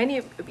times,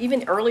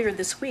 even earlier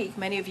this week,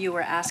 many of you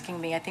were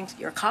asking me, I think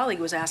your colleague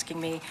was asking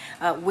me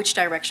which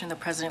direction the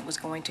president was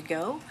going to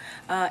go.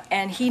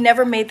 And he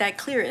never made that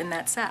clear in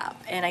that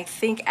SAP. And I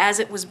think as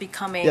it was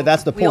becoming,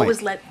 that's the point.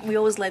 We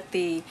always let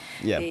the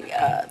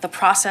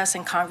process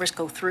in Congress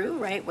go through,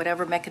 right?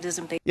 Whatever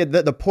mechanism they. Yeah,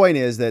 the point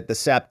is that the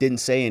SAP didn't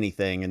say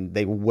anything, and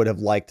they would have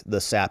liked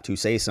the SAP to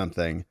say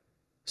something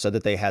so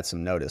that they had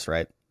some notice,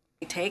 right?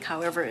 Take,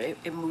 however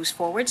it moves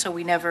forward. So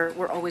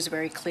we're always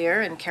very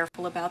clear and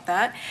careful about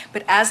that.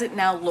 But as it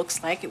now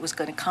looks like it was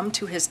going to come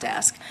to his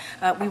desk,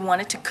 we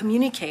wanted to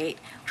communicate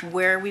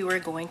where we were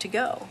going to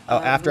go.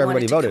 After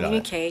everybody voted on it.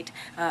 Communicate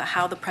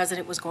how the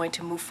president was going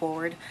to move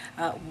forward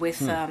with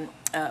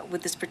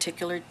this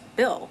particular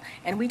bill,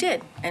 and we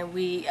did, and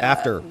we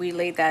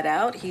laid that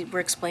out. We're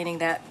explaining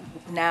that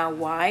now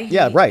why.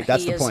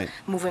 That's the point.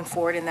 Moving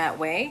forward in that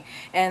way,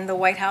 and the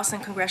White House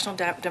and congressional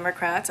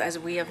Democrats, as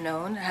we have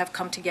known, have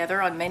come together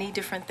on many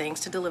different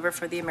things to deliver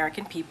for the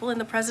American people, and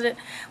the president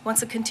wants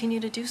to continue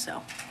to do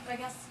so. I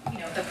guess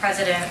the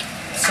president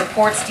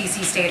supports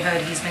D.C.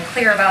 statehood. He's been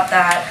clear about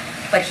that,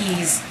 but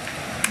he's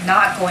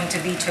not going to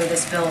veto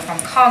this bill from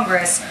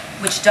Congress,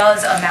 which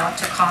does amount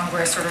to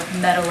Congress sort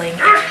of meddling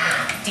in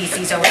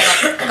D.C.'s own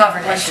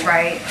governance,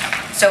 right?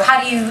 So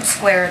how do you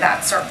square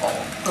that circle?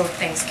 Both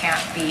things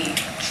can't be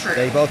true.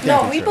 They both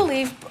can't be we true.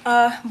 believe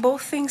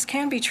both things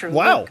can be true.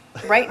 Wow. Look,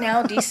 right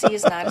now, D.C.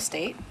 is not a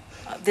state.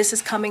 This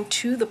is coming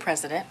to the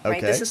president, right?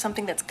 Okay. This is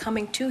something that's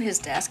coming to his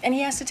desk, and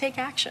he has to take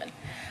action.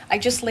 I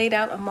just laid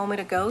out a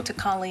moment ago to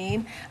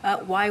Colleen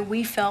why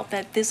we felt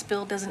that this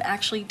bill doesn't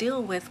actually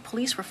deal with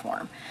police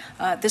reform.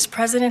 This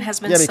president has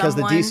been because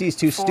someone the DC is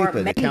too for stupid,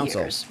 the many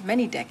council. years,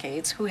 many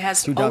decades, who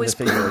has Too dumb always to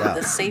put figure it out.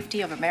 the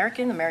safety of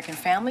American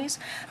families,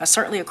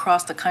 certainly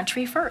across the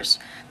country first.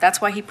 That's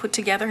why he put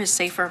together his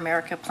Safer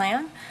America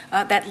plan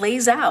that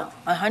lays out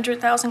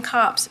 100,000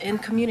 cops in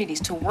communities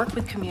to work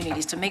with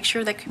communities to make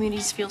sure that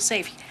communities feel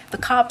safe. The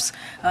cops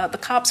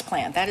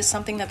plan, that is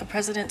something that the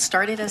president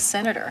started as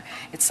senator.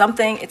 It's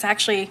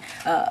actually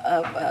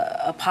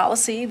a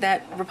policy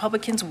that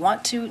Republicans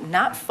want to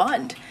not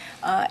fund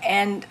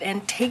and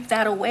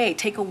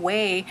take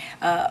away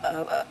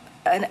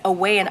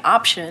an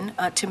option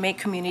to make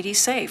communities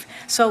safe.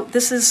 So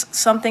this is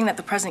something that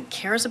the president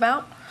cares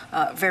about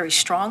very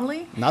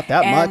strongly. Not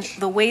that and much.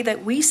 The way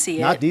that we see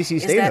it Not DC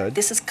is statehood. that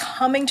this is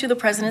coming to the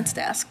president's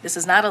desk. This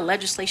is not a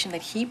legislation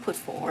that he put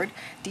forward.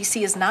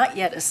 DC is not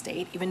yet a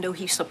state, even though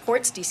he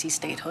supports DC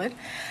statehood,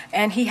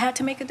 and he had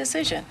to make a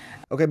decision.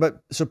 Okay,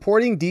 but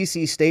supporting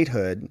DC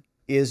statehood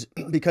is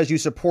because you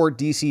support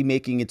DC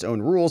making its own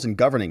rules and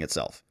governing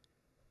itself.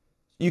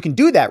 You can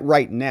do that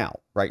right now,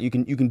 right? You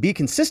can be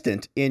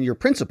consistent in your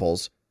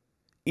principles,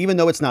 even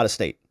though it's not a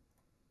state.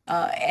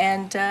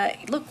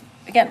 Look,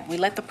 again, we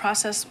let the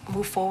process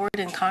move forward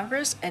in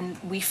Congress, and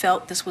we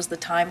felt this was the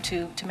time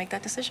to make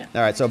that decision.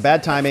 All right, so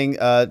bad timing.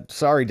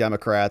 Sorry,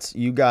 Democrats,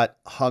 you got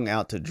hung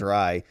out to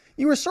dry.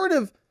 You were sort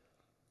of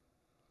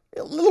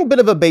a little bit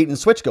of a bait and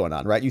switch going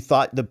on, right? You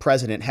thought the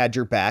president had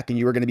your back and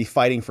you were going to be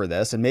fighting for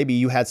this, and maybe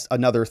you had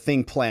another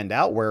thing planned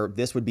out where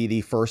this would be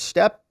the first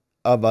step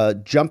of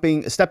a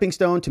stepping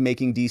stone to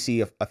making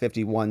DC a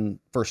 51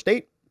 first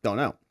state. Don't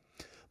know.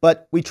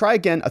 But we try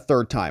again a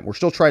third time. We're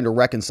still trying to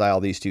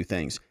reconcile these two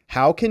things.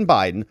 How can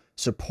Biden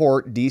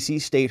support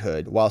DC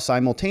statehood while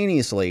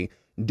simultaneously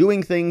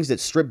doing things that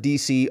strip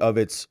DC of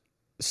its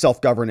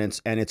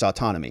self-governance and its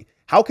autonomy?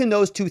 How can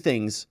those two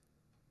things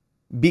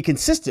be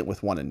consistent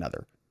with one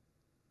another?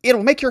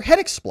 It'll make your head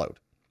explode,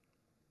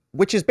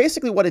 which is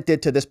basically what it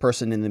did to this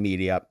person in the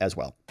media as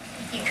well.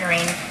 Thank you,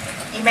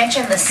 Karine. You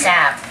mentioned the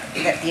SAP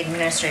that the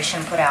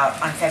administration put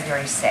out on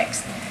February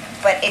 6th.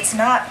 But it's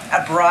not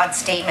a broad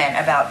statement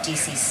about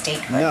DC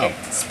statehood. No. It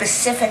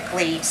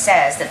specifically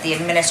says that the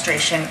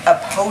administration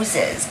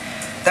opposes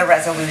the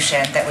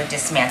resolution that would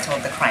dismantle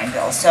the crime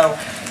bill. So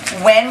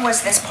when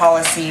was this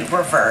policy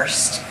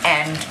reversed,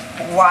 and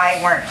why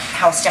weren't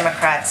House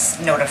Democrats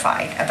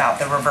notified about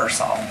the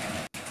reversal?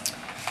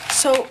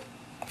 So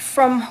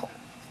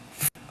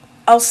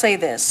I'll say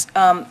this.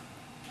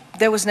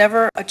 There was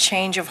never a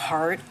change of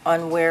heart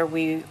on where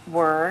we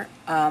were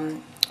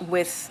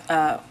with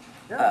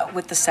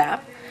the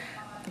SAP.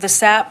 The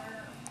SAP,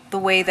 the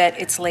way that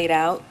it's laid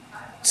out,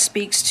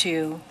 speaks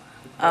to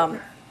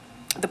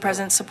the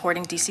president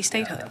supporting DC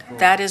statehood.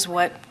 That is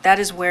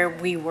where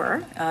we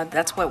were.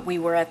 That's what we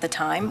were at the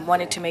time.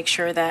 Wanted to make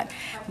sure that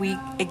we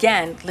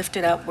again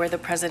lifted up where the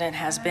president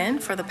has been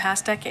for the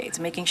past decades,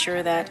 making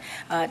sure that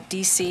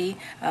DC,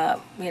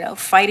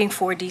 fighting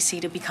for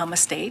DC to become a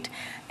state.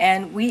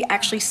 And we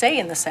actually say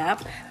in the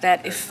SAP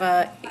that if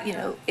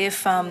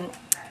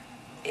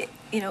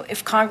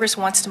Congress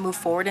wants to move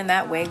forward in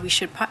that way, we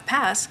should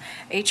pass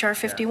H.R.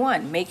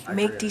 51, make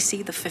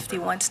D.C. the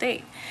 51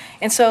 state.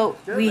 And so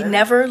we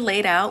never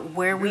laid out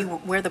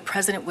where the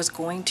president was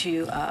going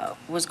to go.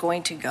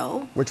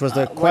 Which was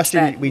the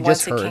question we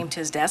just heard. Once it came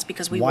to his desk,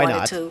 because we Why wanted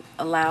not? to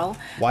allow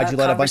Why'd you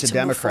let a bunch Congress of to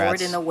move Democrats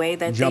forward in a way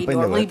that they jump into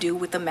normally it? do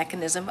with the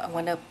mechanism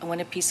when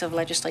a piece of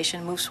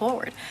legislation moves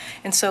forward.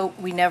 And so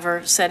we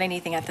never said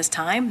anything at this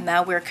time.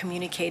 Now we're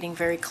communicating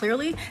very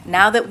clearly.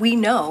 Now that we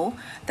know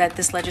that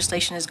this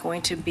legislation is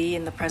going to be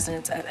in the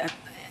president's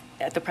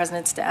at the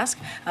president's desk,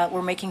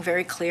 we're making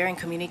very clear and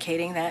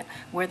communicating that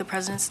where the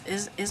president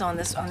is on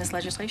this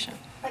legislation.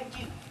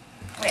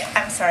 Wait,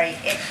 I'm sorry.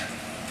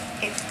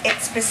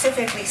 It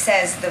specifically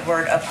says the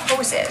word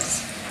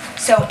opposes.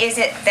 So is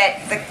it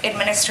that the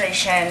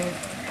administration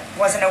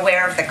wasn't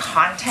aware of the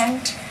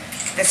content,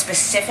 the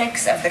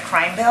specifics of the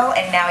crime bill,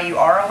 and now you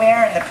are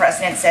aware, and the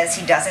president says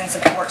he doesn't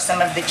support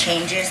some of the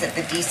changes that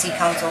the DC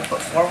Council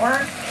put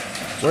forward?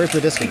 Where's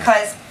the disconnect?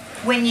 Because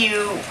when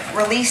you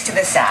released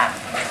the SAP,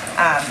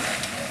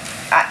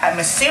 I'm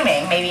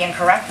assuming, maybe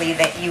incorrectly,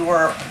 that you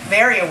were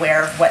very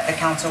aware of what the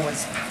council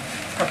was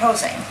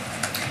proposing.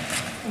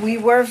 We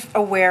were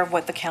aware of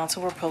what the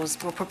council were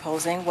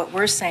proposing. What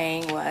we're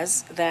saying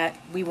was that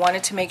we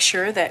wanted to make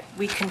sure that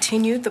we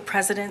continued the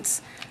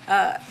president's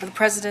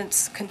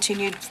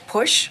continued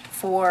push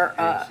for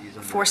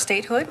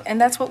statehood, and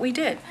that's what we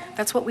did.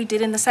 That's what we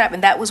did in the SAP,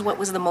 and that was what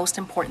was the most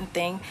important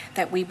thing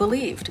that we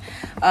believed.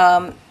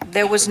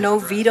 There was no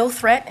veto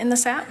threat in the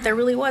SAP. There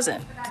really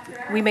wasn't.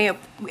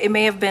 It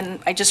may have been.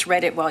 I just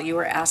read it while you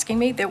were asking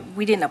me.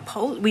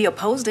 We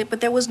opposed it,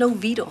 but there was no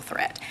veto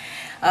threat.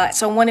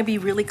 So I want to be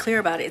really clear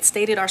about it. It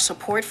stated our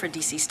support for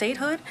DC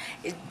statehood,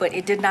 but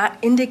it did not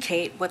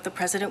indicate what the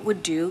president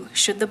would do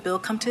should the bill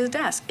come to the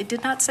desk. It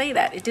did not say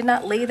that. It did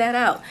not lay that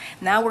out.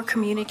 Now we're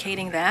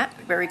communicating that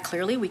very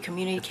clearly. We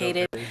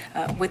communicated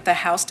with the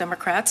House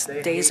Democrats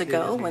days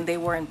ago when they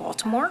were in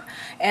Baltimore,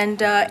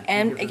 and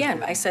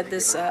again, I said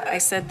this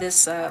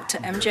to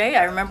MJ.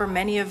 I remember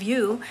many of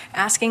you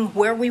asking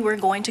where we were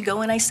going to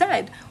go, and I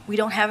said we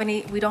don't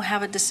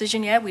have a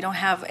decision yet. We don't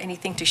have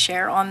anything to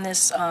share on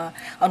this,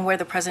 on where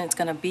the president's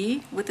going to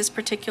be with this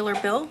particular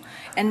bill,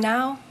 and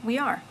now we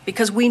are,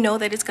 because we know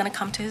that it's going to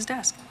come to his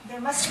desk. There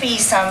must be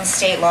some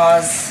state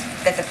laws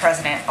that the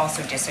president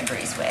also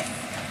disagrees with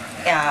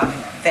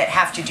that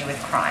have to do with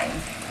crime,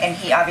 and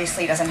he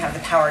obviously doesn't have the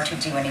power to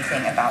do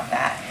anything about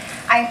that.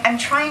 I'm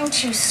trying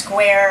to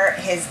square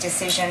his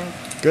decision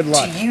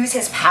to use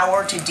his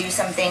power to do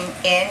something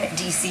in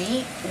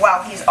D.C.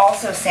 while he's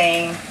also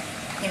saying,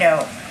 you know,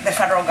 the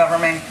federal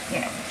government, you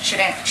know,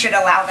 should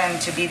allow them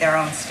to be their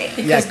own state.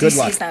 Because good D.C.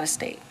 luck. is not a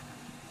state.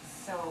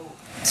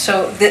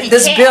 So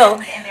This bill,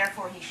 and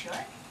therefore he should.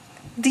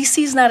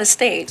 D.C. is not a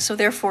state, so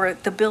therefore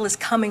the bill is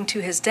coming to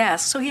his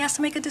desk, so he has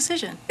to make a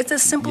decision. It's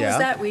as simple as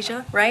that,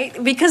 Weija,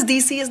 right? Because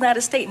D.C. is not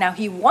a state. Now,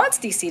 he wants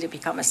D.C. to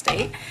become a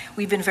state.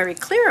 We've been very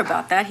clear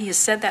about that. He has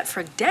said that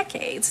for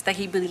decades, that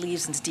he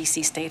believes in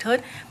D.C.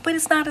 statehood, but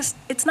it's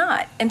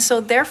not. And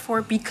so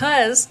therefore,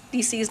 because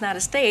D.C. is not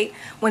a state,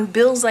 when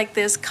bills like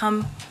this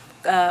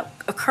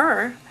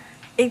occur,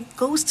 it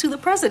goes to the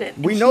president.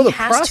 We know the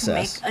process. He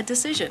has to make a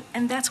decision,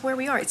 and that's where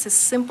we are. It's as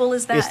simple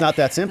as that. It's not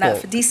that simple. Now,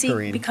 if D.C.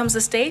 Karine. becomes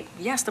a state,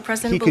 yes, the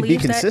president He could be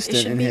believes that it consistent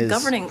should in be his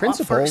governing.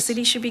 principles.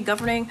 City should be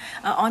governing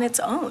on its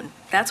own.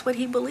 That's what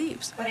he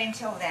believes. But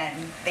until then,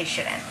 they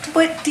shouldn't.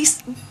 But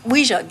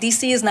Weija,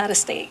 D.C. is not a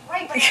state.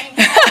 Right, but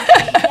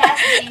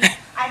I mean,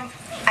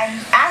 I'm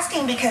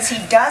asking because he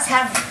does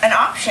have an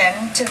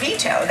option to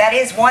veto. That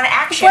is one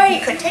action he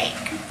could take.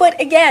 But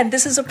again,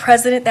 this is a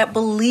president that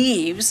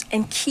believes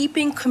in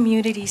keeping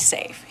communities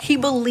safe. He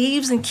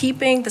believes in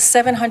keeping the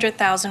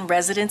 700,000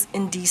 residents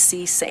in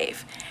D.C.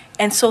 safe.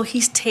 And so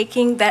he's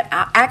taking that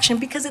action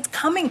because it's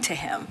coming to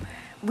him.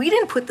 We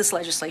didn't put this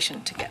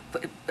legislation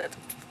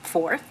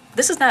forth.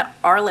 This is not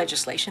our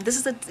legislation. This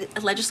is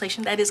a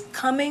legislation that is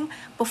coming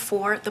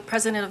before the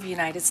President of the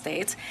United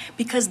States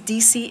because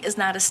D.C. is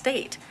not a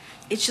state.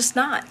 It's just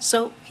not.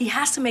 So he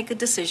has to make a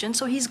decision.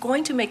 So he's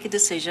going to make a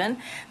decision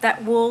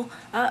that will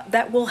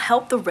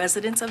help the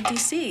residents of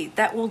D.C.,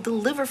 that will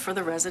deliver for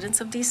the residents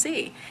of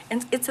D.C.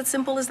 And it's as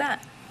simple as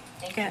that.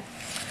 Okay.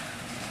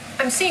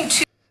 I'm seeing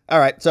two. All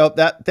right. So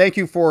thank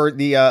you for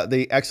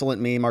the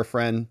excellent meme, our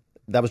friend.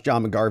 That was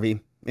John McGarvey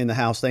in the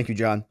house. Thank you,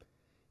 John.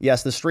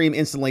 Yes, the stream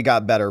instantly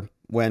got better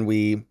when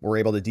we were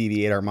able to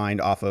deviate our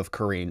mind off of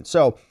Karine.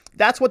 So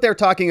that's what they're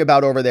talking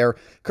about over there.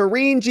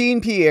 Karine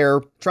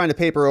Jean-Pierre trying to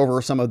paper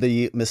over some of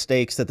the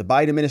mistakes that the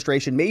Biden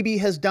administration maybe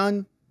has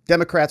done.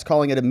 Democrats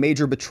calling it a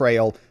major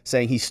betrayal,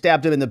 saying he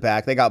stabbed him in the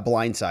back. They got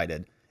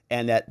blindsided.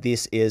 And that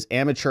this is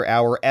amateur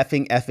hour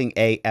effing.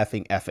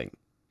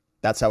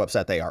 That's how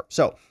upset they are.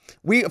 So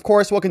we, of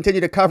course, will continue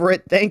to cover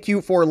it. Thank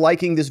you for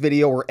liking this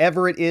video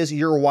wherever it is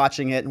you're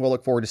watching it. And we'll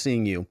look forward to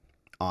seeing you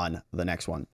on the next one.